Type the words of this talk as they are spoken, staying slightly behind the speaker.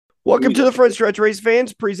Welcome to the Front Stretch Race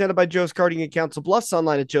fans, presented by Joe's Karting and Council Bluffs,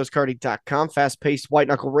 online at joeskarting.com. Fast-paced white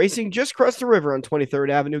knuckle racing just across the river on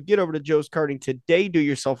 23rd Avenue. Get over to Joe's Karting today. Do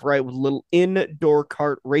yourself right with a little indoor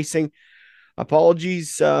kart racing.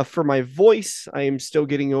 Apologies for my voice. I am still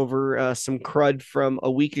getting over some crud from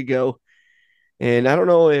a week ago. And I don't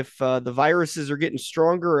know if the viruses are getting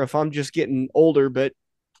stronger or if I'm just getting older, but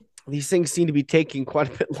these things seem to be taking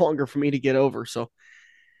quite a bit longer for me to get over. So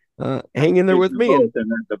hang in there It's with me. both And in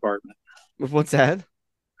that department. what's that?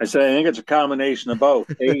 I say I think it's a combination of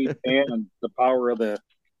both age and the power of the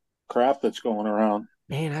crap that's going around.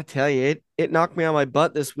 Man, I tell you, it knocked me on my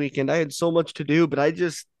butt this weekend. I had so much to do, but I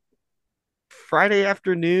just Friday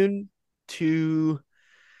afternoon to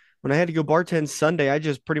when I had to go bartend Sunday, I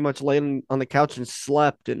just pretty much laid on the couch and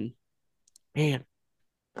slept, and man,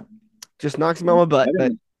 just knocks me on my I butt. But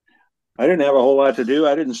didn't I didn't have a whole lot to do.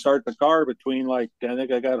 I didn't start the car between I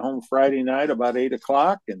think I got home Friday night about 8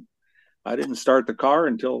 o'clock, and I didn't start the car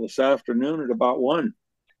until this afternoon at about 1.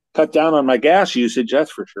 Cut down on my gas usage,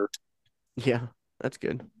 that's for sure. yeah, that's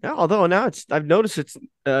good. Yeah, although now I've noticed it's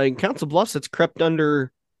in Council Bluffs, it's crept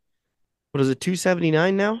under what is it,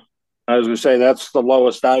 279 now? I was going to say that's the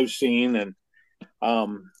lowest I've seen, and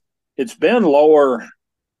um, it's been lower.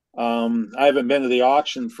 I haven't been to the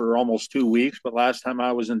auction for almost 2 weeks, but last time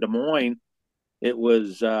I was in Des Moines, it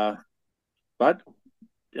was about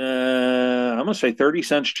I'm gonna say 30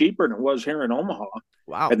 cents cheaper than it was here in Omaha.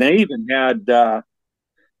 Wow. And they even had the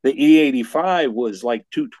E85 was like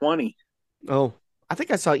 220. Oh, I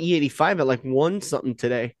think I saw E85 at like one something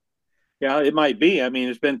today. Yeah, it might be. I mean,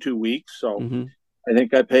 it's been 2 weeks, so Mm-hmm. I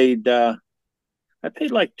think I paid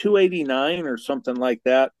like 289 or something like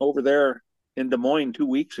that over there in Des Moines 2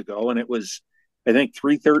 weeks ago, and it was I think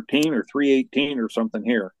 313 or 318 or something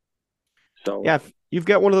here. So Yeah, if you've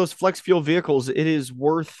got one of those flex fuel vehicles, it is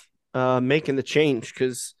worth making the change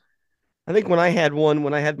because I think when I had one,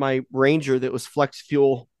 when I had my Ranger that was flex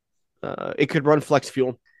fuel, it could run flex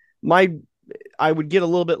fuel. My I would get a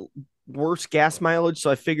little bit worse gas mileage, so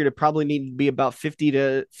I figured it probably needed to be about 50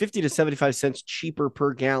 to 75 cents cheaper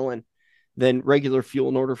per gallon than regular fuel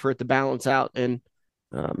in order for it to balance out. And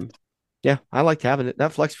um, yeah, I liked having it.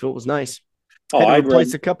 That flex fuel was nice. oh, Had to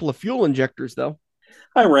replace a couple of fuel injectors though.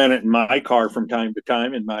 I ran it in my car from time to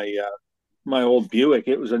time in my old Buick.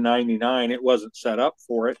 It was a 99. It wasn't set up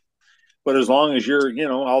for it. But as long as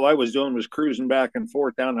all I was doing was cruising back and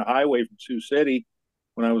forth down the highway from Sioux City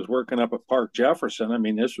when I was working up at Park Jefferson. I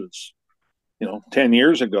mean, this was, 10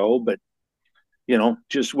 years ago, but,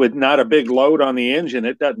 just with not a big load on the engine,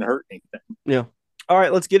 it doesn't hurt anything. Yeah. All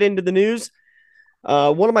right, let's get into the news.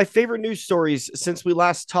 One of my favorite news stories since we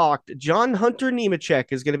last talked, John Hunter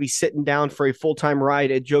Nemechek is going to be sitting down for a full-time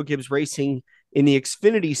ride at Joe Gibbs Racing in the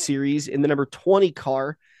Xfinity Series in the number 20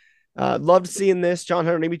 car. Loved seeing this. John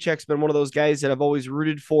Hunter Nemechek's been one of those guys that I've always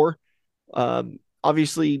rooted for.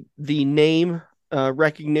 Obviously, the name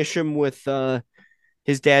recognition with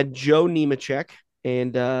his dad, Joe Nemechek,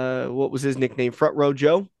 and what was his nickname? Front Row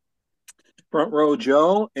Joe. Front Row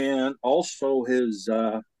Joe, and also his,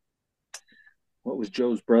 what was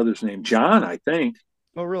Joe's brother's name? John, I think.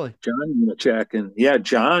 Oh, really? John Nemechek. And yeah,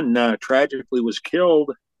 John tragically was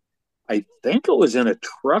killed. I think it was in a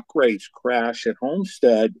truck race crash at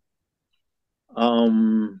Homestead.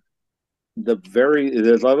 Um, the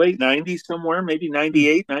late 90s somewhere, maybe Hmm.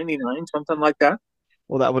 98, 99, something like that.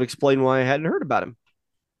 Well, that would explain why I hadn't heard about him.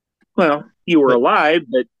 Well, you were But alive,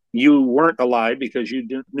 but you weren't alive because you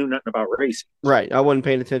knew nothing about racing. So right, I wasn't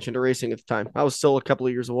paying attention to racing at the time. I was still a couple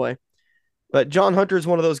of years away. But John Hunter is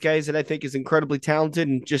one of those guys that I think is incredibly talented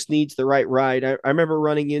and just needs the right ride. I remember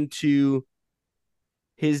running into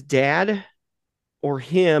his dad or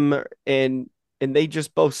him, and they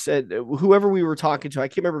just both said whoever we were talking to. I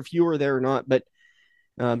can't remember if you were there or not, but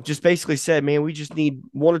just basically said, "Man, we just need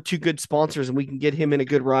one or two good sponsors, and we can get him in a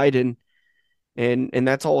good ride, and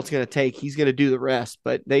that's all it's going to take. He's going to do the rest."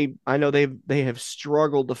 But I know they have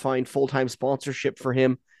struggled to find full time sponsorship for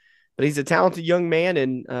him, but he's a talented young man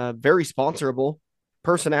and very sponsorable.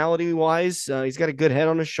 Personality wise, he's got a good head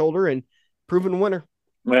on his shoulder and proven winner.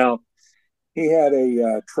 well, he had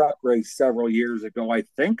a truck race several years ago. I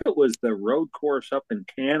think it was the road course up in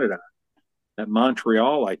Canada at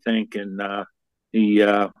Montreal, I think, and he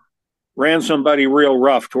ran somebody real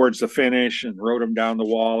rough towards the finish and rode him down the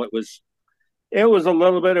wall. It was a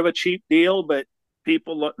little bit of a cheap deal, but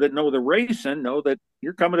people that know the racing know that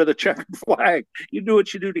you're coming to the checkered flag. You do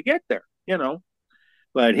what you do to get there.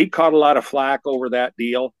 But he caught a lot of flack over that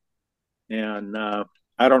deal, and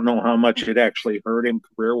I don't know how much it actually hurt him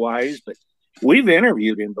career wise, but we've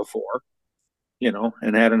interviewed him before,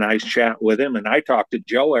 and had a nice chat with him. And I talk to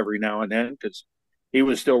Joe every now and then because he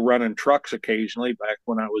was still running trucks occasionally back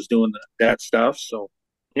when I was doing that stuff. So,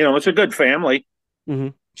 it's a good family. Mm-hmm.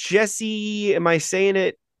 Jesse, am I saying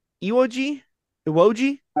it? Iwoji?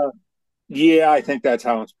 Iwoji? Yeah, I think that's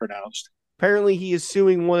how it's pronounced. Apparently, he is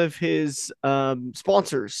suing one of his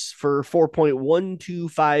sponsors for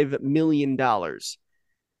 $4.125 million.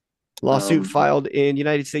 Lawsuit Um, filed in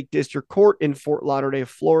United States District Court in Fort Lauderdale,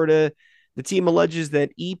 Florida. The team alleges that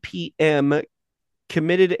EPM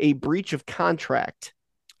committed a breach of contract.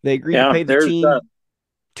 They agreed to yeah, pay the there's, team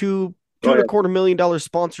two go and a ahead. quarter million dollars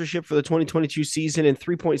sponsorship for the 2022 season and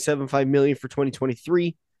 3.75 million for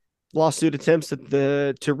 2023. Lawsuit attempts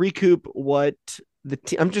to recoup what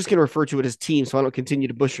I'm just going to refer to it as team, so I don't continue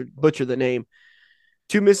to butcher the name.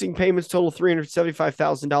 Two missing payments total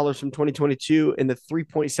 $375,000 from 2022 and the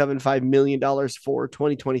 $3.75 million for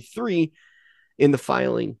 2023 in the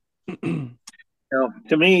filing.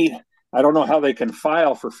 To me, I don't know how they can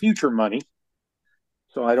file for future money.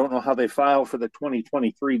 So I don't know how they file for the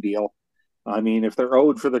 2023 deal. I mean, if they're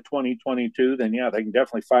owed for the 2022, then yeah, they can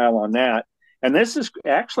definitely file on that. And this is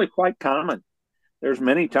actually quite common. There's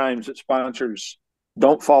many times that sponsors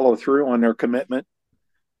don't follow through on their commitment.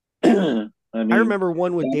 I I mean, remember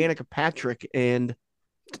one with Danica Patrick and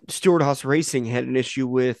Stewart Haas Racing had an issue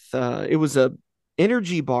with it was a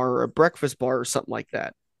energy bar or a breakfast bar or something like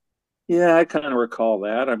that. yeah, I kind of recall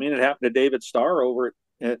that. I mean, it happened to David Starr over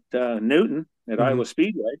at Newton at Mm-hmm. Iowa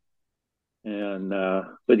Speedway, and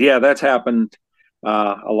but yeah, that's happened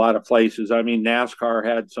a lot of places. I mean, NASCAR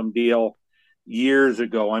had some deal years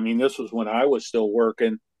ago. I mean, this was when I was still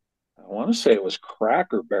working. I want to say it was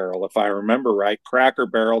Cracker Barrel, if I remember right. Cracker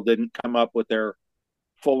Barrel didn't come up with their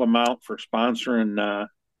full amount for sponsoring.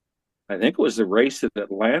 I think it was the race at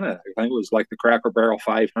Atlanta. I think it was like the Cracker Barrel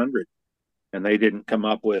 500, and they didn't come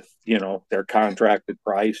up with their contracted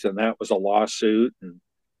price, and that was a lawsuit. And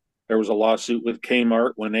there was a lawsuit with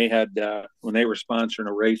Kmart when they were sponsoring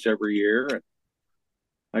a race every year. And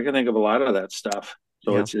I can think of a lot of that stuff.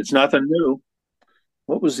 So Yeah. it's nothing new.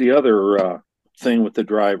 What was the other thing with the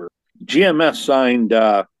driver? GMS signed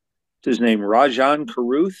his name Rajan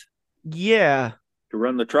Karuth Yeah. to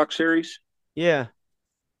run the Truck Series Yeah.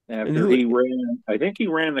 And after who he ran. I think he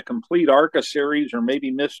ran the complete ARCA Series or maybe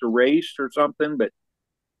missed a race or something, but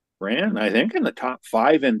ran I think in the top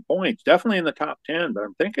 5 in points, definitely in the top 10. But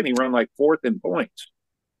I'm thinking he ran like fourth in points.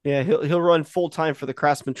 Yeah, he'll run full time for the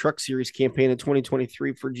Craftsman Truck Series campaign in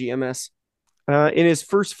 2023 for GMS. In his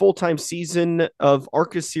first full time season of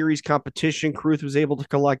ARCA Series competition, Caruth was able to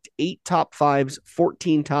collect 8 top 5s,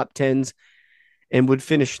 14 top 10s, and would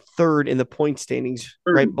finish third in the point standings,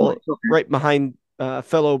 Third in points. Okay. right behind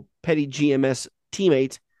fellow Petty GMS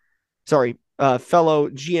teammate. Sorry, fellow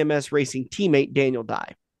GMS racing teammate Daniel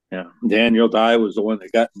Dye. Yeah, Daniel Dye was the one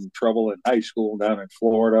that got in trouble in high school down in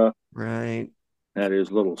Florida. Right. Had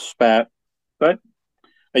his little spat, but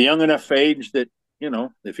a young enough age that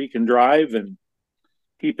if he can drive and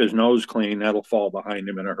keep his nose clean, that'll fall behind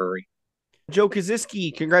him in a hurry. Joe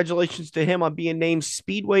Koziski, congratulations to him on being named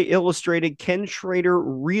Speedway Illustrated Ken Schrader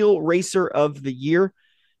Real Racer of the Year.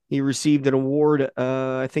 He received an award,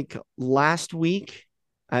 I think, last week.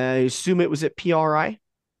 I assume it was at PRI.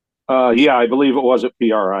 Yeah, I believe it was at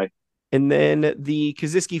PRI. And then the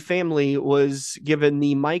Koziski family was given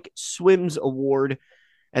the Mike Swims Award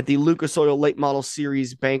at the Lucas Oil Late Model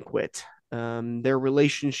Series banquet. Their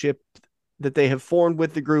relationship that they have formed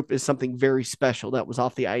with the group is something very special. That was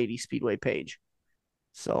off the I-80 Speedway page.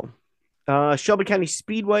 So Shelby County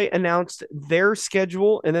Speedway announced their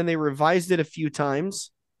schedule, and then they revised it a few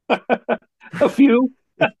times. A few.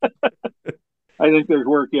 I think there's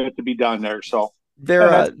work yet to be done there. So They're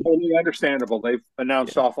and that's totally understandable. They've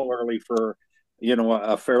announced awful early for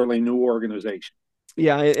a fairly new organization.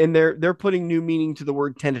 yeah, and they're putting new meaning to the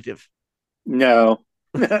word tentative. No,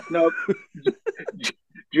 no.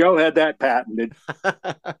 Joe had that patented.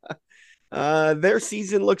 Their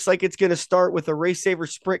season looks like it's going to start with a Race Saver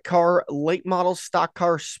Sprint Car Late Model Stock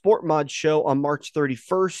Car Sport Mod show on March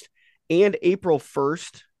 31st and April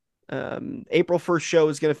 1st. April 1st show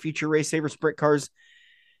is going to feature Race Saver Sprint Cars,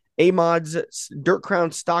 A Mods, Dirt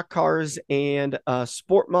Crown Stock Cars, and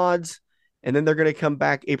Sport Mods. And then they're going to come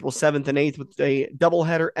back April 7th and 8th with a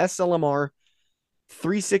doubleheader SLMR,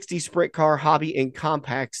 360 Sprint Car, Hobby, and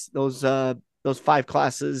Compacts. Those 4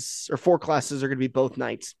 classes are going to be both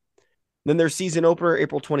nights. Then their season opener,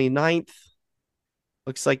 April 29th.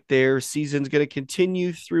 Looks like their season's going to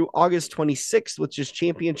continue through August 26th, which is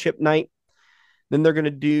championship night. Then they're going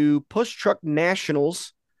to do Push Truck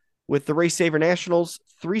Nationals with the Race Saver Nationals,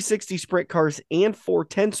 360 Sprint Cars, and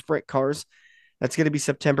 410 Sprint Cars. That's going to be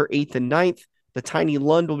September 8th and 9th. The Tiny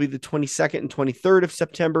Lund will be the 22nd and 23rd of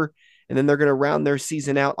September. And then they're going to round their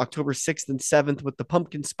season out October 6th and 7th with the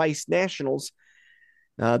Pumpkin Spice Nationals.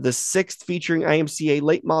 The 6th featuring IMCA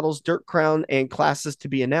late models, Dirt Crown, and classes to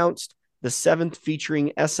be announced. The 7th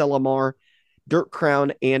featuring SLMR, Dirt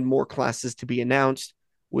Crown, and more classes to be announced,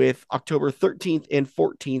 with October 13th and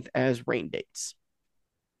 14th as rain dates.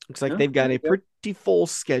 Looks like they've got a pretty full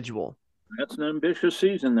schedule. That's an ambitious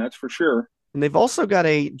season, that's for sure. And they've also got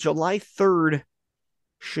a July 3rd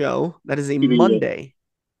show. That is a TBA. Monday,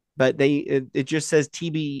 but it just says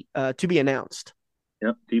to be announced.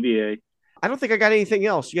 Yep, TBA. I don't think I got anything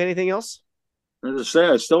else. You got anything else? As I say,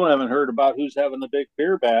 I still haven't heard about who's having the big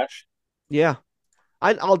beer bash. Yeah,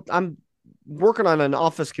 I'm working on an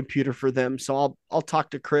office computer for them, so I'll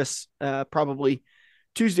talk to Chris probably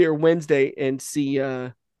Tuesday or Wednesday and see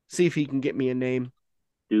if he can get me a name.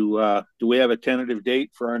 Do we have a tentative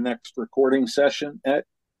date for our next recording session at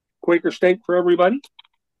Quaker State for everybody?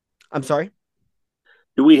 I'm sorry?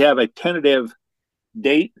 Do we have a tentative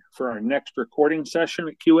date for our next recording session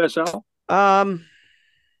at QSL?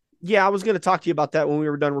 Yeah, I was going to talk to you about that when we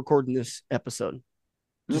were done recording this episode.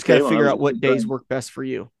 Just got to figure out what days work best for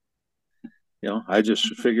you. You know, I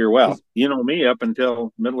just figure, well, you know me, up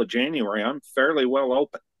until middle of January, I'm fairly well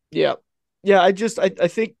open. Yeah. Yeah, I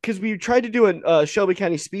think because we tried to do a Shelby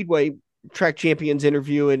County Speedway track champions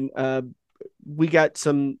interview, and we got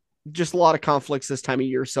just a lot of conflicts this time of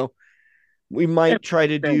year. So we might try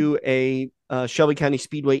to do a Shelby County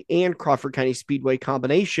Speedway and Crawford County Speedway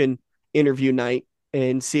combination interview night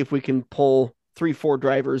and see if we can pull 3-4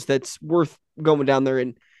 drivers that's worth going down there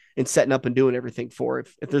and setting up and doing everything for.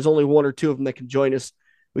 If there's only 1 or 2 of them that can join us,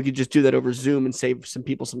 we could just do that over Zoom and save some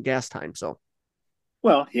people some gas time. So,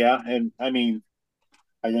 well, yeah. And I mean,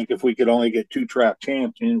 I think if we could only get 2 track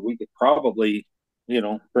champions, we could probably,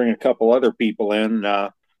 bring a couple other people in,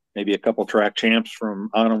 maybe a couple track champs from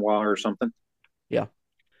Ottawa or something. Yeah.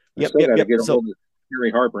 Yep. Got to get a hold of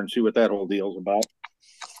Gary Harper and see what that whole deal's about.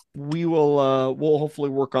 We will, we'll hopefully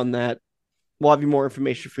work on that. We'll have you more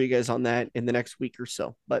information for you guys on that in the next week or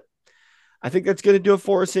so. But I think that's going to do it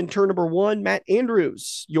for us in turn number 1. Matt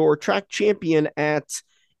Andrews, your track champion at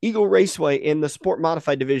Eagle Raceway in the Sport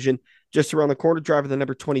Modified division, just around the corner. Driver the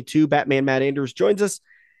number 22, Batman Matt Andrews, joins us.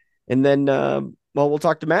 And then, we'll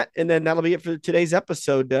talk to Matt, and then that'll be it for today's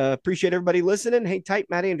episode. Appreciate everybody listening. Hang tight,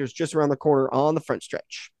 Matt Andrews, just around the corner on the front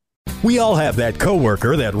stretch. We all have that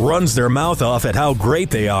coworker that runs their mouth off at how great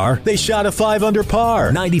they are. They shot a 5 under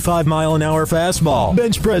par, 95-mile-an-hour fastball,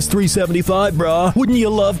 bench press 375, brah. Wouldn't you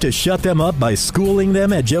love to shut them up by schooling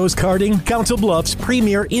them at Joe's Karting? Council Bluffs'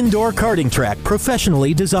 premier indoor karting track,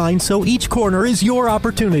 professionally designed so each corner is your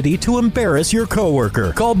opportunity to embarrass your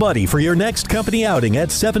coworker. Call Buddy for your next company outing at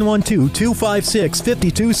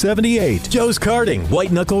 712-256-5278. Joe's Karting,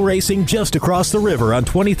 white knuckle racing just across the river on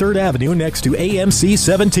 23rd Avenue next to AMC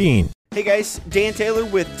 17. Hey guys, Dan Taylor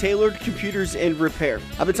with Tailored Computers and Repair.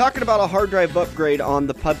 I've been talking about a hard drive upgrade on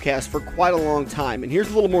the podcast for quite a long time, and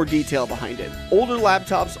here's a little more detail behind it. Older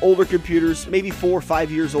laptops, older computers, maybe 4 or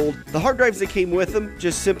 5 years old, the hard drives that came with them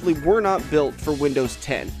just simply were not built for Windows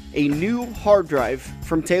 10. A new hard drive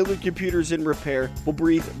from Tailored Computers and Repair will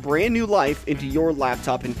breathe brand new life into your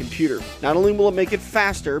laptop and computer. Not only will it make it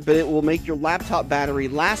faster, but it will make your laptop battery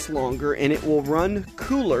last longer, and it will run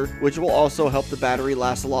cooler, which will also help the battery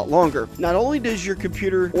last a lot longer. Not only does your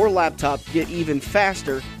computer or laptop get even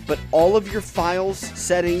faster, but all of your files,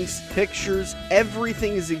 settings, pictures,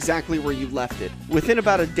 everything is exactly where you left it. Within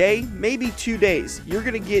about a day, maybe 2 days, you're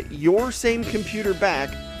going to get your same computer back,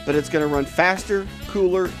 but it's going to run faster,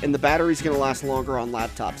 cooler, and the battery's going to last longer on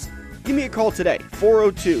laptops. Give me a call today,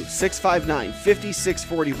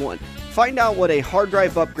 402-659-5641. Find out what a hard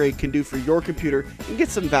drive upgrade can do for your computer and get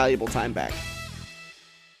some valuable time back.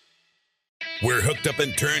 We're hooked up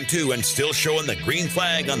in turn 2 and still showing the green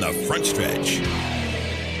flag on the front stretch.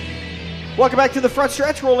 Welcome back to the front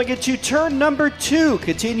stretch. Rolling into turn number 2,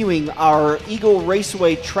 continuing our Eagle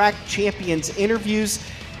Raceway Track Champions interviews.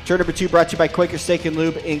 Turn number 2 brought to you by Quaker Steak and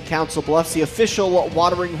Lube in Council Bluffs, the official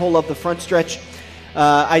watering hole of the front stretch.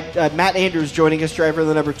 Matt Andrews joining us, driver of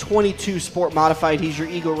the number 22 Sport Modified. He's your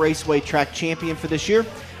Eagle Raceway Track Champion for this year.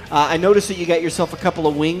 I noticed that you got yourself a couple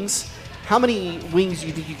of wings. How many wings do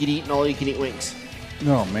you think you could eat in all-you-can-eat wings?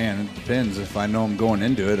 Oh, man, it depends. If I know I'm going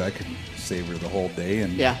into it, I could savor the whole day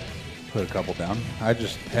and put a couple down. I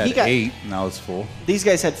just had 8, and I was full. These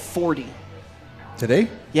guys had 40. Today?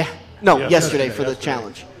 Yeah. No, yesterday for the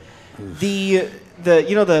challenge. The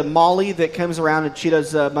Molly that comes around and she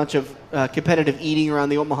does a bunch of competitive eating around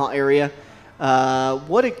the Omaha area.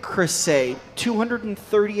 What did Chris say?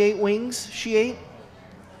 238 wings she ate?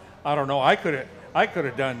 I don't know. I could have. I could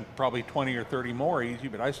have done probably 20 or 30 more easy,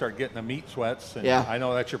 but I started getting the meat sweats. And I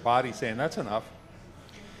know that's your body saying that's enough.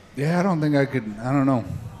 Yeah, I don't think I could. I don't know.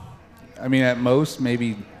 I mean, at most,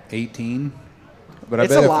 maybe 18. But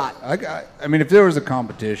it's I bet a lot. I mean, if there was a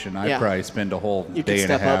competition, I'd probably spend a whole you day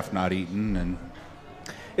and a half up. not eating. And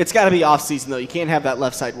it's got to be off season though. You can't have that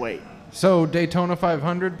left side weight. So Daytona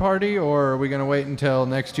 500 party, or are we going to wait until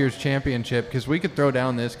next year's championship? Because we could throw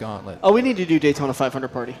down this gauntlet. Oh, we need to do Daytona 500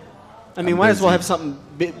 party. I mean, might as well have something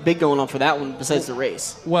big going on for that one besides the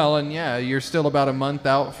race. Well, and you're still about a month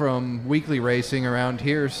out from weekly racing around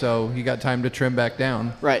here, so you got time to trim back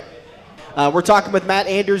down. Right. We're talking with Matt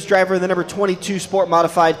Anders, driver of the number 22 Sport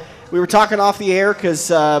Modified. We were talking off the air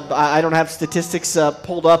because I don't have statistics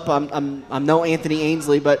pulled up. I'm no Anthony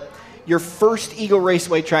Ainsley, but your first Eagle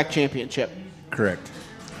Raceway track championship. Correct.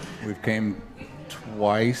 We've came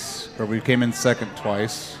twice, or we came in second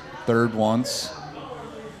twice, third once,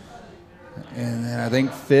 and then I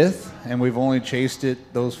think fifth, and we've only chased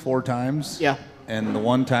it those 4 times. Yeah. And the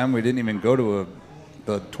one time we didn't even go to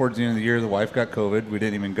towards the end of the year, the wife got COVID. We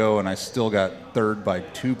didn't even go, and I still got third by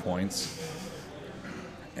 2 points.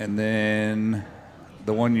 And then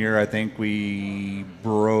the one year, I think we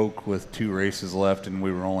broke with 2 races left, and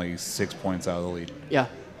we were only 6 points out of the lead. Yeah.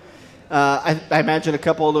 I imagine a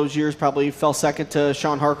couple of those years probably fell second to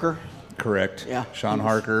Sean Harker. Correct. Yeah. Sean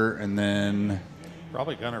Harker, and then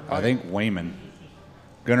probably Gunnar Pike. I think Wayman.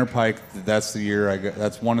 Gunnar Pike, that's the year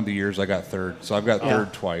that's one of the years I got third. So I've got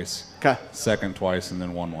third twice. Okay. Second twice, and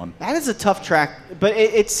then won one. That is a tough track, but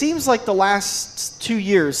it seems like the last 2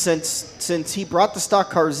 years since he brought the stock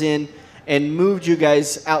cars in and moved you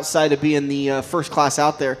guys outside of being the first class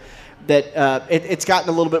out there, that it's gotten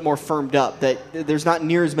a little bit more firmed up, that there's not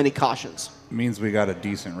near as many cautions. It means we got a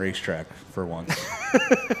decent racetrack for once.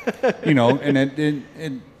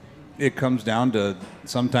 And it comes down to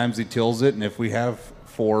sometimes he tills it, and if we have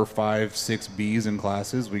 4, 5, 6 Bs in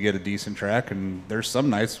classes, we get a decent track, and there's some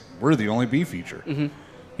nights we're the only B feature. Mm-hmm.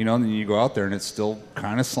 And then you go out there and it's still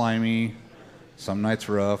kind of slimy, some nights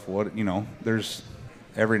rough. There's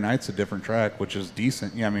every night's a different track, which is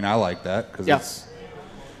decent. Yeah, I mean, I like that because it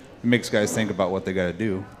makes guys think about what they got to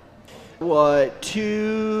do. What,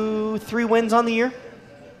 2, 3 wins on the year?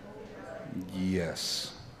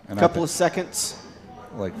 Yes. A couple of seconds?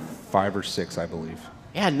 Like 5 or 6, I believe.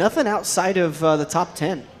 Yeah, nothing outside of the top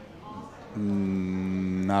 10.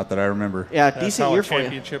 Not that I remember. Yeah, decent year for you.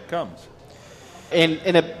 Championship comes.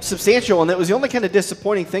 And a substantial one. That was the only kind of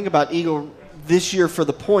disappointing thing about Eagle this year for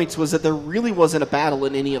the points was that there really wasn't a battle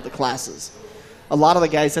in any of the classes. A lot of the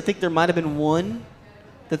guys, I think there might have been one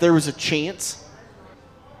that there was a chance.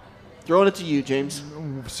 Throwing it to you, James.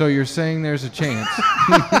 So you're saying there's a chance?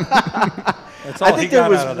 I think there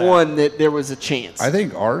was one that there was a chance. I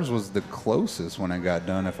think ours was the closest when it got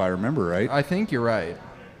done, if I remember right. I think you're right.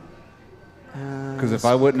 Because if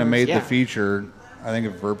I wouldn't have made the feature, I think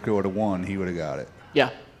if Verbke would have won, he would have got it.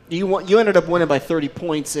 Yeah. You ended up winning by 30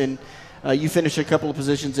 points, and you finished a couple of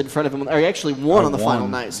positions in front of him. Or you actually won on the final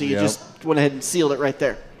night, so you just went ahead and sealed it right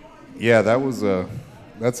there. Yeah,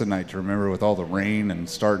 that's a night to remember with all the rain and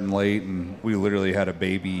starting late, and we literally had a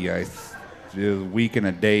baby a week and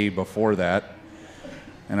a day before that.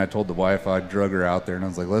 And I told the wife I'd drug her out there, and I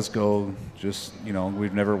was like, let's go. Just,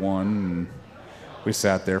 we've never won. And we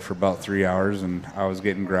sat there for about 3 hours, and I was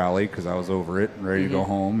getting growly because I was over it and ready to go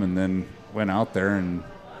home, and then went out there. And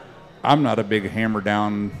I'm not a big hammer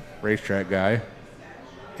down racetrack guy,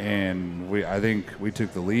 and I think we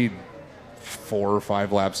took the lead 4 or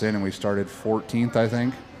 5 laps in, and we started 14th, I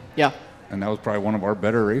think. Yeah. And that was probably one of our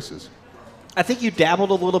better races. I think you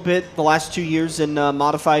dabbled a little bit the last 2 years in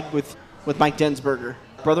modified with Mike Densberger.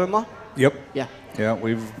 Brother-in-law? Yep. Yeah. Yeah,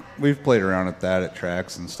 we've played around at that at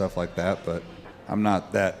tracks and stuff like that, but I'm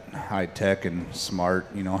not that high-tech and smart.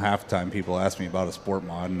 Half the time people ask me about a sport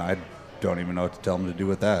mod, and I don't even know what to tell them to do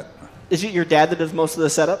with that. Is it your dad that does most of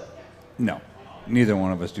the setup? No. Neither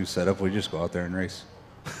one of us do setup. We just go out there and race.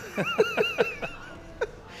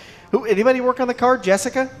 Anybody work on the car?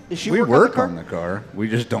 Jessica? Does she work on the car? We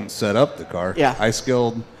just don't set up the car. Yeah. I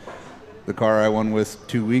skilled the car I won with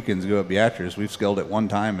 2 weekends ago at Beatrice. We've skilled it one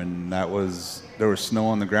time, and there was snow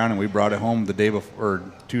on the ground, and we brought it home the day before, or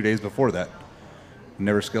 2 days before that.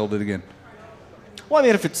 Never skilled it again. Well, I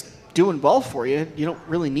mean, if it's doing well for you, you don't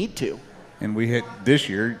really need to. And we hit this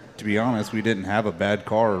year, to be honest, we didn't have a bad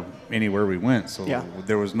car anywhere we went, so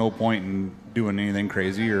there was no point in doing anything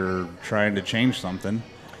crazy or trying to change something.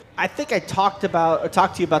 I think I talked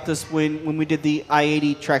to you about this when we did the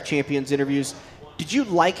I-80 Track Champions interviews. Did you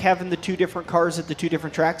like having the 2 different cars at the 2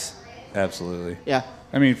 different tracks? Absolutely. Yeah.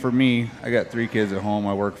 I mean, for me, I got 3 kids at home.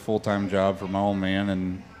 I work a full-time job for my old man,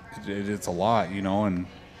 and it's a lot, and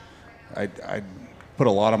I put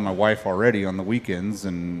a lot on my wife already on the weekends,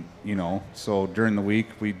 and so during the week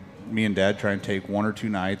me and Dad try and take 1 or 2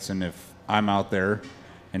 nights, and if I'm out there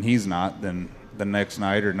and he's not, then the next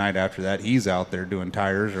night or night after that he's out there doing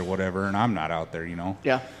tires or whatever, and I'm not out there.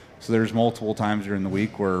 Yeah. So there's multiple times during the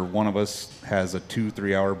week where one of us has a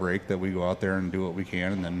 2-3 hour break that we go out there and do what we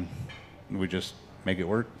can, and then we just make it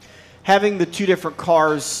work. Having the 2 different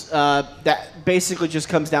cars, that basically just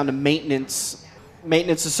comes down to maintenance.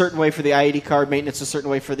 Maintenance a certain way for the I-80 car, maintenance a certain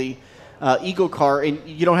way for the Eagle car, and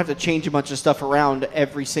you don't have to change a bunch of stuff around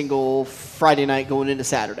every single Friday night going into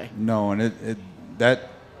Saturday. No, and that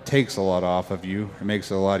takes a lot off of you. It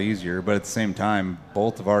makes it a lot easier, but at the same time,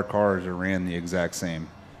 both of our cars are ran the exact same.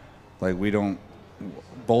 Like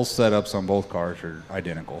both setups on both cars are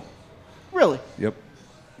identical. Really? Yep.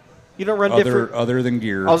 You don't run different? Other than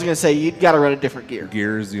gear. I was going to say, you got to run a different gear.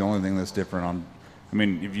 Gear is the only thing that's different on. I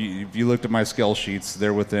mean, if you looked at my scale sheets,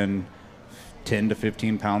 they're within 10 to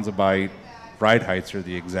 15 pounds of bite. Ride heights are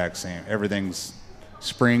the exact same. Everything's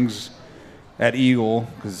springs at Eagle,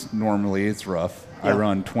 because normally it's rough. Yeah. I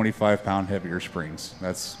run 25-pound heavier springs.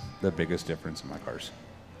 That's the biggest difference in my cars.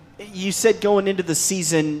 You said going into the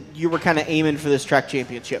season you were kind of aiming for this track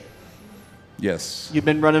championship. Yes. You've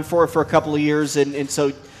been running for it for a couple of years, and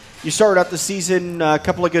so you started out the season, a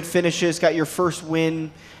couple of good finishes, got your first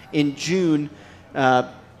win in June.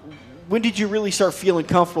 When did you really start feeling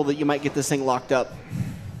comfortable that you might get this thing locked up?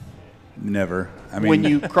 Never. I mean, when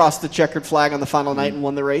you crossed the checkered flag on the final night and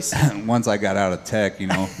won the race? Once I got out of tech,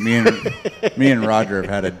 me and Roger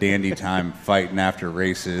have had a dandy time fighting after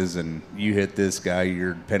races, and you hit this guy,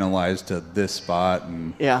 you're penalized to this spot,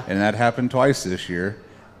 and that happened twice this year,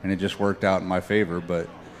 and it just worked out in my favor. But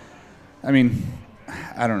I mean,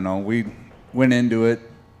 I don't know. We went into it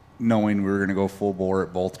knowing we were going to go full bore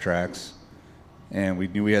at both tracks, and we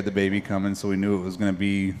knew we had the baby coming, so we knew it was going to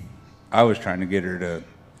be. I was trying to get her to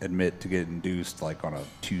admit to get induced like on a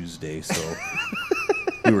Tuesday, so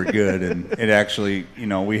we were good. And it actually,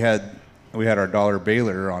 we had our dollar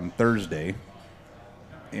baler on Thursday,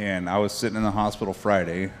 and I was sitting in the hospital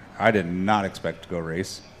Friday. I did not expect to go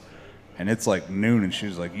race, and it's like noon, and she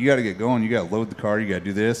was like, "You got to get going. You got to load the car. You got to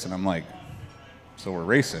do this." And I'm like, "So we're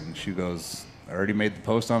racing?" And she goes, "I already made the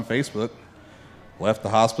post on Facebook." Left the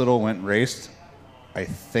hospital, went and raced. I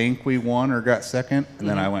think we won or got second, and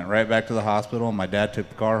then I went right back to the hospital, and my dad took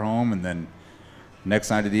the car home, and then next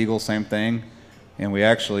night at Eagle, same thing. And we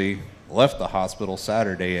actually left the hospital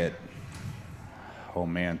Saturday at,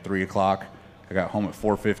 3 o'clock. I got home at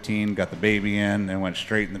 4:15, got the baby in, and went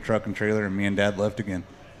straight in the truck and trailer, and me and Dad left again.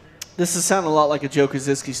 This is sounding a lot like a Joe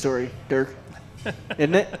Koziski story, Dirk,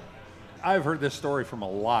 isn't it? I've heard this story from a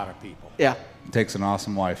lot of people. Yeah. It takes an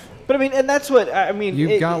awesome wife. But and that's what I mean.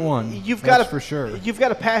 You've got one. That's for sure. You've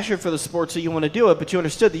got a passion for the sport, so you want to do it. But you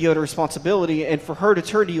understood that you had a responsibility, and for her to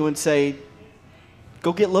turn to you and say,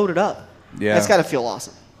 "Go get loaded up." Yeah, that's got to feel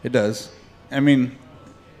awesome. It does. I mean,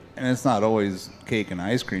 and it's not always cake and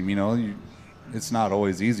ice cream. It's not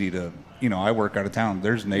always easy to. I work out of town.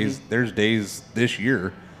 There's days this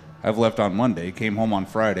year. I've left on Monday, came home on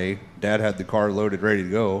Friday. Dad had the car loaded, ready to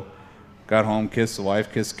go. Got home, kissed the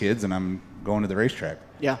wife, kissed the kids, and I'm going to the racetrack.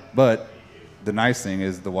 Yeah. But the nice thing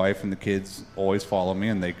is the wife and the kids always follow me,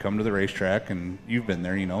 and they come to the racetrack, and you've been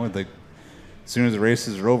there, as soon as the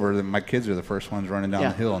races are over, then my kids are the first ones running down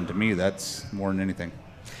the hill, and to me, that's more than anything.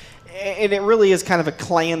 And it really is kind of a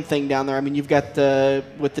clan thing down there. I mean, you've got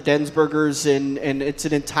with the Densbergers, and it's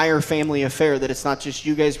an entire family affair, that it's not just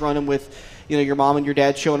you guys running with, your mom and your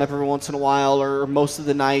dad showing up every once in a while or most of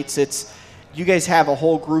the nights. It's you guys have a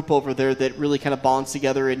whole group over there that really kind of bonds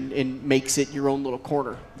together and makes it your own little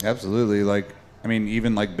corner. Absolutely.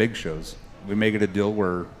 Even like big shows, we make it a deal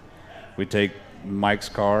where we take Mike's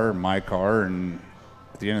car, my car, and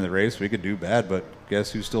at the end of the race, we could do bad, but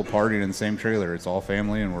guess who's still partying in the same trailer? It's all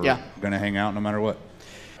family, and we're going to hang out no matter what.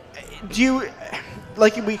 Do you,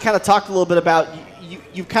 like we kind of talked a little bit about,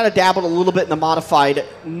 you've kind of dabbled a little bit in the modified.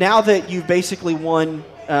 Now that you've basically won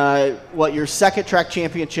your second track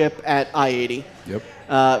championship at I-80.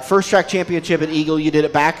 Yep. First track championship at Eagle. You did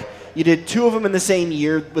it back. You did 2 of them in the same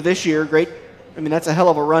year. With this year, great. That's a hell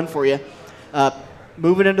of a run for you.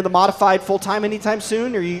 Moving into the modified full time anytime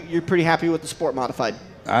soon, or you're pretty happy with the sport modified?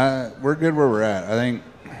 We're good where we're at. I think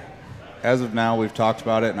as of now, we've talked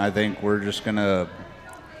about it, and I think we're just gonna.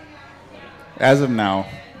 As of now,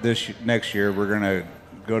 next year, we're gonna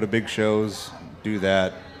go to big shows, do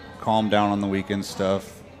that, calm down on the weekend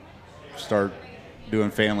stuff. Start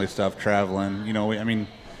doing family stuff, traveling.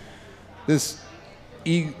 This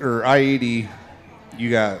I-80,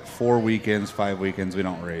 you got 4 weekends, 5 weekends we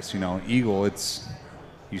don't race. Eagle, it's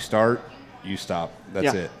You start, you stop.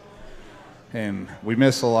 That's it. And we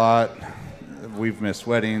miss a lot. We've missed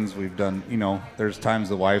weddings. We've done, there's times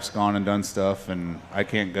the wife's gone and done stuff and I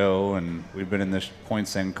can't go. And we've been in this point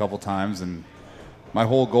stand a couple times. And my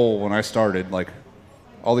whole goal when I started, like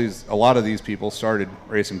a lot of these people started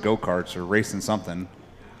racing go-karts or racing something.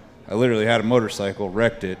 I literally had a motorcycle,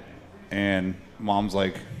 wrecked it, and Mom's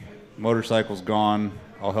like, motorcycle's gone.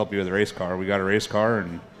 I'll help you with a race car. We got a race car,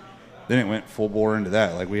 and then it went full bore into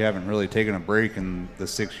that. Like, we haven't really taken a break in the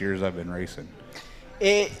 6 years I've been racing.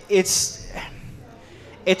 It's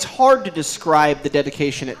hard to describe the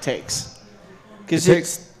dedication it takes. Because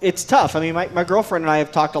it's tough. I mean, my girlfriend and I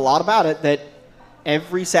have talked a lot about it, that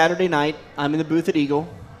every Saturday night I'm in the booth at Eagle.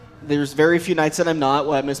 There's very few nights that I'm not.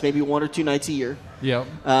 Well, I miss maybe 1 or 2 nights a year. Yep.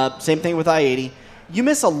 Same thing with I-80. You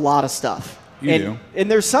miss a lot of stuff. You do.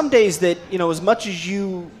 And there's some days that, as much as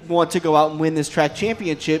you want to go out and win this track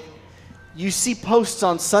championship, you see posts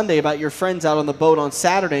on Sunday about your friends out on the boat on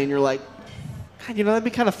Saturday, and you're like, God, that'd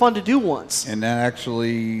be kind of fun to do once. And that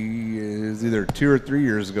actually is either 2 or 3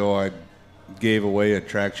 years ago I gave away a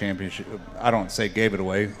track championship. I don't say gave it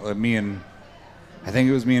away. I think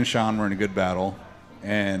it was me and Sean were in a good battle,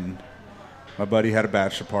 and my buddy had a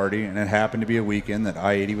bachelor party, and it happened to be a weekend that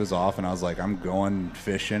I-80 was off, and I was like, I'm going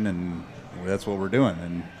fishing, and that's what we're doing.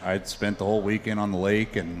 And I'd spent the whole weekend on the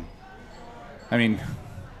lake, and I mean,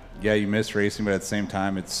 yeah, you miss racing, but at the same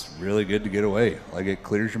time, it's really good to get away. Like, it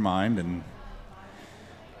clears your mind, and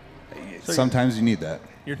sometimes you need that.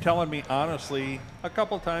 You're telling me, honestly, a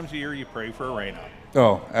couple times a year you pray for a rain-out.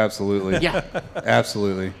 Oh, absolutely. Yeah.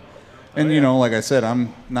 Absolutely. And, like I said,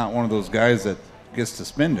 I'm not one of those guys that gets to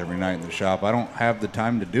spend every night in the shop. I don't have the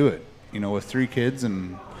time to do it. With 3 kids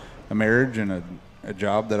and a marriage and a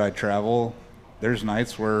job that I travel, there's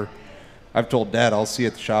nights where I've told Dad I'll see you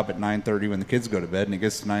at the shop at 9:30 when the kids go to bed, and it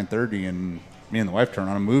gets to 9:30 and me and the wife turn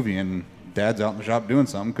on a movie and Dad's out in the shop doing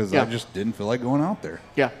something because I just didn't feel like going out there.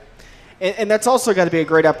 Yeah. And that's also got to be a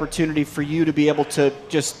great opportunity for you to be able to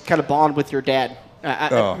just kind of bond with your dad.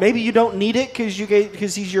 Maybe you don't need it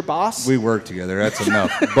because he's your boss. We work together. That's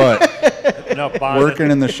enough. But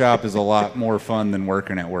working in the shop is a lot more fun than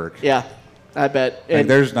working at work. Yeah, I bet. Like,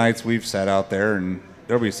 there's nights we've sat out there and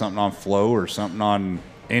there'll be something on Flow or something on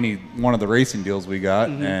any one of the racing deals we got,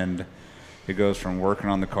 and it goes from working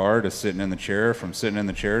on the car to sitting in the chair, from sitting in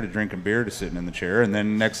the chair to drinking beer to sitting in the chair, and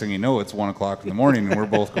then next thing you know, it's 1 o'clock in the morning and we're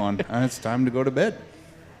both going, it's time to go to bed.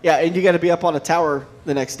 Yeah, and you got to be up on a tower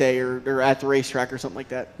the next day or at the racetrack or something like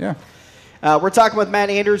that. Yeah. We're talking with Matt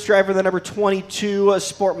Anders, driver, the number 22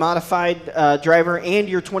 Sport Modified driver, and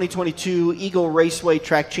your 2022 Eagle Raceway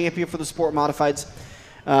track champion for the Sport Modifieds.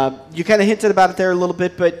 You kind of hinted about it there a little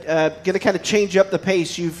bit, but going to kind of change up the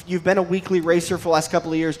pace. You've been a weekly racer for the last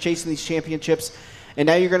couple of years, chasing these championships, and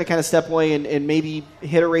now you're going to kind of step away and maybe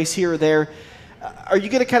hit a race here or there. Are you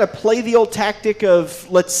going to kind of play the old tactic of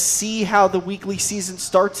let's see how the weekly season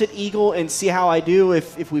starts at Eagle and see how I do?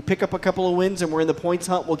 If we pick up a couple of wins and we're in the points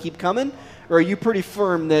hunt, we'll keep coming? Or are you pretty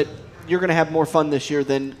firm that you're going to have more fun this year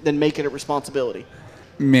than make it a responsibility?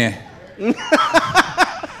 Meh.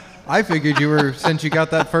 I figured you were, since you got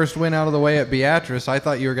that first win out of the way at Beatrice, I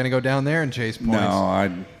thought you were going to go down there and chase points. No, I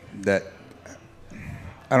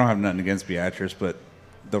don't have nothing against Beatrice, but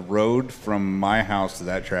the road from my house to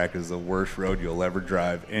that track is the worst road you'll ever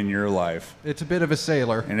drive in your life. It's a bit of a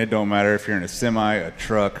sailor. And it don't matter if you're in a semi, a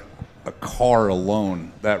truck, a car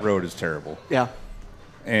alone, that road is terrible. Yeah.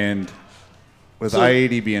 And with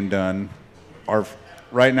I-80 being done,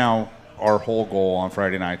 right now our whole goal on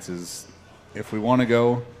Friday nights is if we want to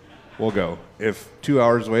go, we'll go. If 2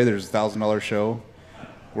 hours away there's a $1,000 show,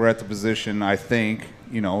 we're at the position, I think,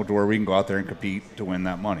 to where we can go out there and compete to win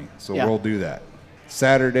that money. So we'll do that.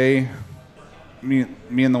 Saturday, me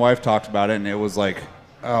and the wife talked about it, and it was like,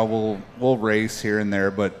 we'll race here and there,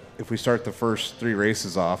 but if we start the first 3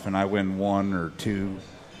 races off and I win 1 or 2,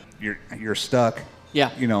 you're stuck. Yeah.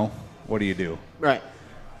 What do you do? Right.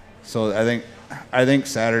 So I think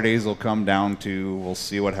Saturdays will come down to we'll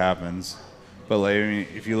see what happens. But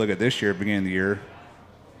if you look at this year, beginning of the year,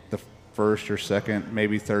 the first or second,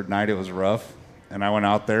 maybe third night it was rough, and I went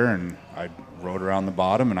out there and I rode around the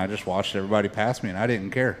bottom and I just watched everybody pass me and I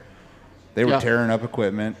didn't care. They were tearing up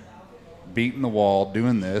equipment, beating the wall,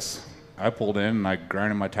 doing this. I pulled in and I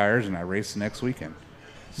grinded my tires and I raced the next weekend.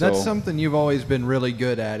 That's something you've always been really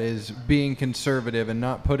good at, is being conservative and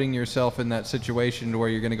not putting yourself in that situation to where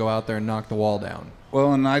you're going to go out there and knock the wall down.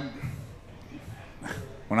 Well, and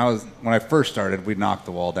when I first started, we knocked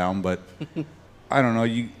the wall down, but I don't know,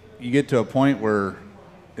 you get to a point where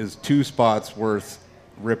is 2 spots worth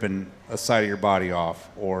ripping a side of your body off,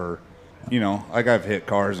 or You know, like I've hit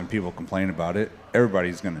cars and people complain about it.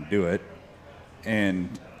 Everybody's going to do it. And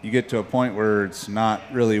you get to a point where it's not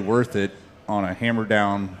really worth it on a hammer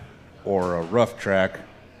down or a rough track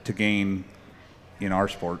to gain, in our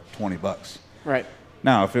sport, $20. Right.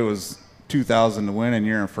 Now, if it was 2,000 to win and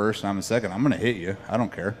you're in first and I'm in second, I'm going to hit you. I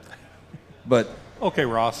don't care. But okay,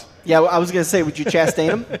 Ross. Yeah, I was going to say, would you chastain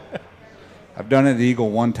him? I've done it at Eagle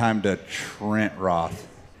one time to Trent Roth.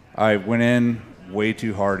 I went in way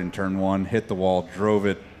too hard in turn one, hit the wall, drove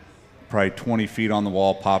it probably 20 feet on the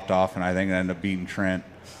wall, popped off, and I think I ended up beating Trent.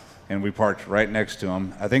 And we parked right next to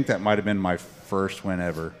him. I think that might have been my first win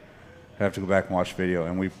ever. I have to go back and watch video,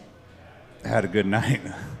 and we had a good night.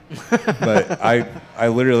 But I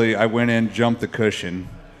literally went in, jumped the cushion,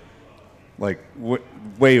 like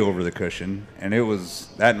way over the cushion, and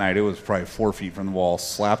that night it was probably 4 feet from the wall,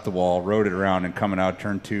 slapped the wall, rode it around, and coming out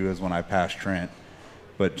turn two is when I passed Trent.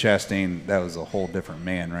 But Chastain, that was a whole different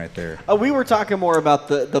man right there. We were talking more about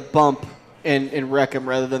the bump in Wreckham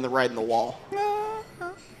rather than the ride in the wall.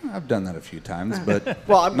 I've done that a few times, but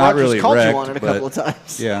well, not really called wrecked, you on it a couple of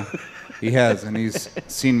times. Yeah, he has, and he's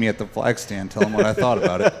seen me at the flag stand telling him what I thought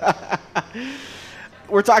about it.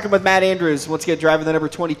 We're talking with Matt Andrews, once again driving the number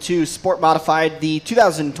 22 Sport Modified, the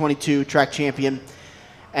 2022 track champion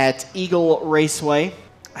at Eagle Raceway.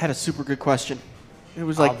 I had a super good question. It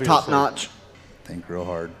was like top notch. Think real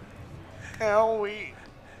hard.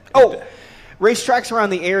 Racetracks around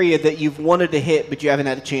the area that you've wanted to hit but you haven't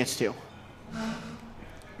had a chance to.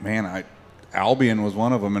 Man, Albion was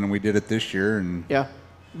one of them, and we did it this year. And yeah,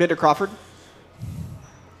 been to Crawford.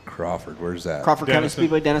 Crawford, where's that? Crawford County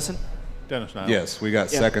Speedway, Denison. Denison. Yes, we got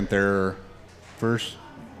second there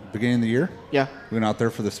beginning of the year. Yeah, we went out there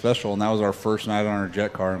for the special, and that was our first night on our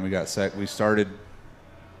jet car, and we got We started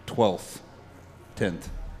 12th, 10th,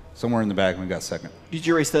 somewhere in the back, and we got second. Did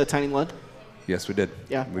you race the Tiny Lund? Yes, we did.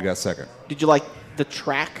 Yeah, we got second. Did you like the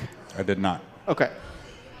track? I did not. Okay.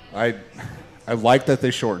 I like that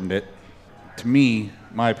they shortened it. To me,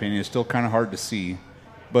 my opinion, it's still kind of hard to see,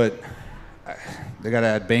 but they got to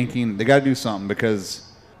add banking. They got to do something, because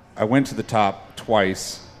I went to the top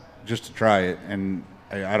twice just to try it, and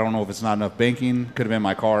I don't know if it's not enough banking. Could have been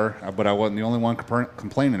my car, but I wasn't the only one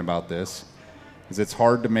complaining about this. Is it's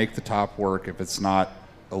hard to make the top work if it's not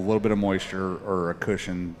a little bit of moisture or a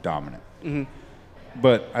cushion dominant. Mm-hmm.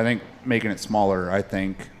 But I think making it smaller,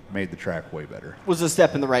 made the track way better. Was a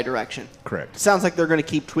step in the right direction. Correct. Sounds like they're going to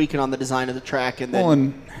keep tweaking on the design of the track. And then, well,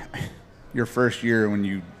 and your first year when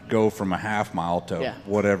you go from a half mile to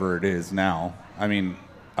whatever it is now, I mean,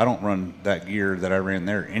 I don't run that gear that I ran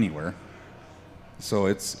there anywhere. So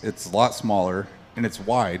it's a lot smaller, and it's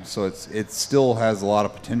wide, so it still has a lot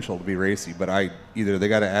of potential to be racy. But either they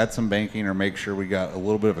got to add some banking or make sure we got a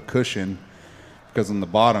little bit of a cushion, because on the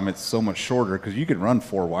bottom it's so much shorter, because you can run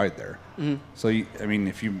 4 wide there. Mm-hmm. So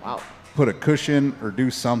if you put a cushion or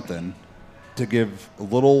do something to give a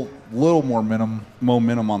little more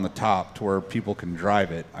momentum on the top to where people can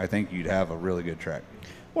drive it, I think you'd have a really good track.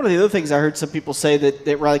 One of the other things I heard some people say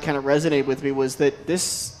that really kind of resonated with me was that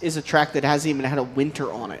this is a track that hasn't even had a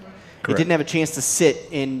winter on it. Correct. It didn't have a chance to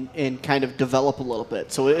sit and kind of develop a little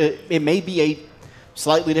bit. So it may be a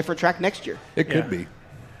slightly different track next year. It could be.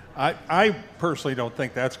 I personally don't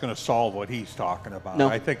think that's going to solve what he's talking about. No.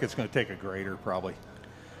 I think it's going to take a grader probably.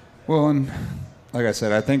 Well, and like I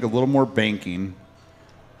said, I think a little more banking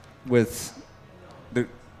to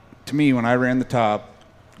me, when I ran the top,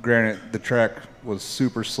 granted, the track was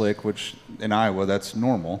super slick, which in Iowa, that's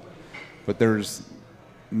normal, but there's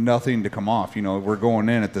nothing to come off. We're going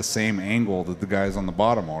in at the same angle that the guys on the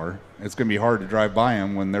bottom are. It's going to be hard to drive by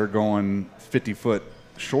them when they're going 50-foot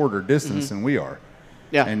shorter distance than we are.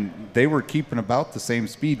 Yeah. And they were keeping about the same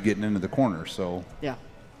speed getting into the corner, so. Yeah.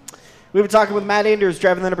 We've been talking with Matt Andrews,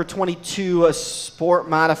 driving the number 22 Sport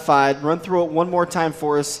Modified. Run through it one more time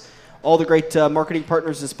for us. All the great marketing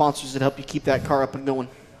partners and sponsors that help you keep that car up and going.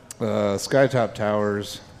 Skytop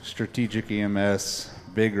Towers, Strategic EMS,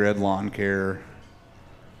 Big Red Lawn Care,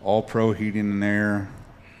 All Pro Heating and Air,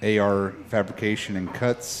 AR Fabrication and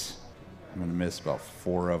Cuts. I'm going to miss about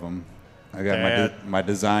 4 of them. I got my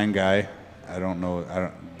design guy. I don't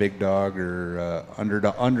know, Big Dog or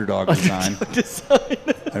Underdog Design.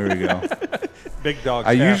 There we go. Big Dog.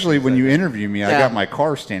 I usually, when you interview me, I got my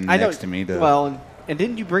car standing next to me. And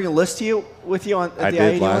didn't you bring a list with you on? I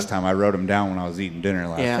did last time. I wrote them down when I was eating dinner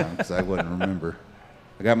last time because I wouldn't remember.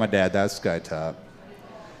 I got my dad. That's Skytop.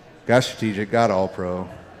 Got Strategic. Got All Pro.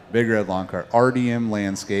 Big Red Lawn Car. RDM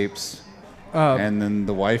Landscapes. And then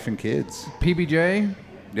the wife and kids. PBJ.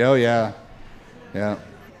 Oh yeah.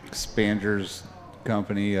 Spangers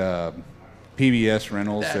Company, PBS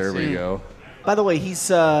Rentals. There we go. By the way,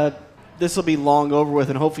 he's this will be long over with,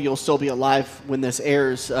 and hopefully you'll still be alive when this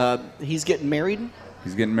airs. He's getting married?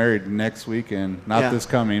 He's getting married next weekend. Not this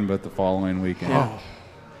coming, but the following weekend. Yeah.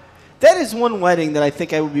 That is one wedding that I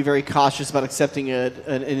think I would be very cautious about accepting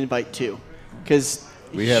an invite to, because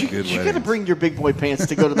we have good weddings. You got to bring your big boy pants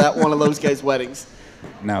to go to that one of those guys' weddings.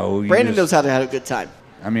 No, Brandon knows how to have a good time.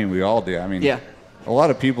 I mean, we all do. I mean, a lot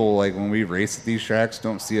of people, like when we race at these tracks,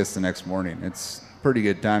 don't see us the next morning. It's a pretty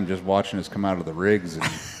good time just watching us come out of the rigs and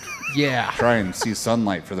try and see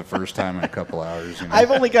sunlight for the first time in a couple hours. You know? I've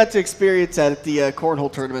only got to experience that at the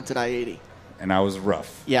cornhole tournament at I-80. And I was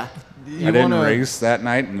rough. Yeah. I didn't race that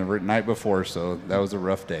night and the night before, so that was a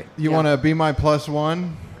rough day. You want to be my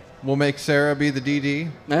 +1? We'll make Sarah be the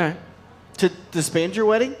DD. All right. To disband your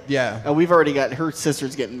wedding? Yeah. We've already got her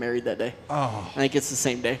sister's getting married that day. Oh. I think it's the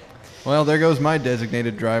same day. Well, there goes my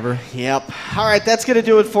designated driver. Yep. All right, that's going to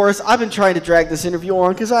do it for us. I've been trying to drag this interview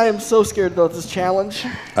on because I am so scared about this challenge.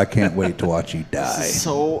 I can't wait to watch you die.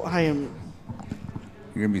 I am...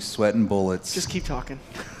 You're going to be sweating bullets. Just keep talking.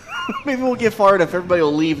 Maybe we'll get far enough. Everybody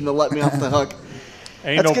will leave and they'll let me off the hook.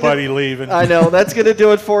 Ain't nobody leaving. I know. That's going to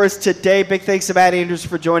do it for us today. Big thanks to Matt Andrews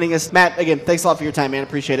for joining us. Matt, again, thanks a lot for your time, man.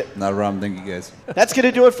 Appreciate it. Not a problem. Thank you, guys. That's going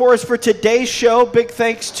to do it for us for today's show. Big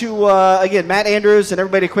thanks to, again, Matt Andrews and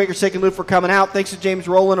everybody at Quaker Steak and Lube for coming out. Thanks to James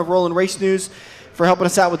Rowland of Rowland Race News for helping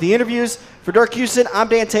us out with the interviews. For Dirk Houston, I'm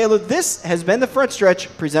Dan Taylor. This has been The Front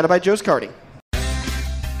Stretch, presented by Joe's Karting.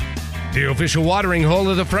 The official watering hole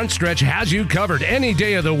of The Front Stretch has you covered any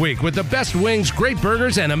day of the week with the best wings, great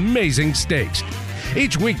burgers, and amazing steaks.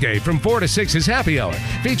 Each weekday from 4 to 6 is happy hour,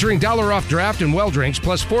 featuring $1 off draft and well drinks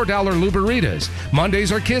plus $4 Luberitas.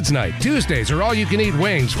 Mondays are kids' night. Tuesdays are all-you-can-eat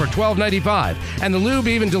wings for $12.95, and the lube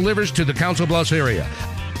even delivers to the Council Bluffs area.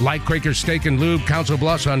 Like Quaker Steak and Lube Council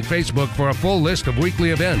Bluffs on Facebook for a full list of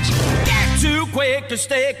weekly events. Get to Quaker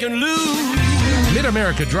Steak and Lube.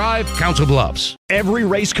 Mid-America Drive, Council Bluffs. Every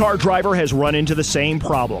race car driver has run into the same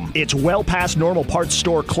problem. It's well past normal parts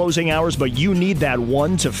store closing hours, but you need that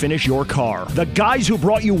one to finish your car. The guys who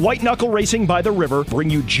brought you White Knuckle Racing by the River bring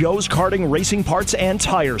you Joe's Karting Racing Parts and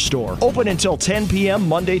Tire Store. Open until 10 p.m.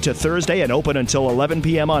 Monday to Thursday and open until 11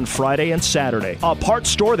 p.m. on Friday and Saturday. A parts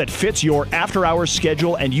store that fits your after-hours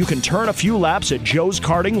schedule, and you can turn a few laps at Joe's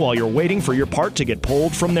Karting while you're waiting for your part to get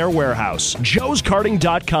pulled from their warehouse.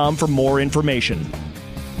 joeskarting.com for more information.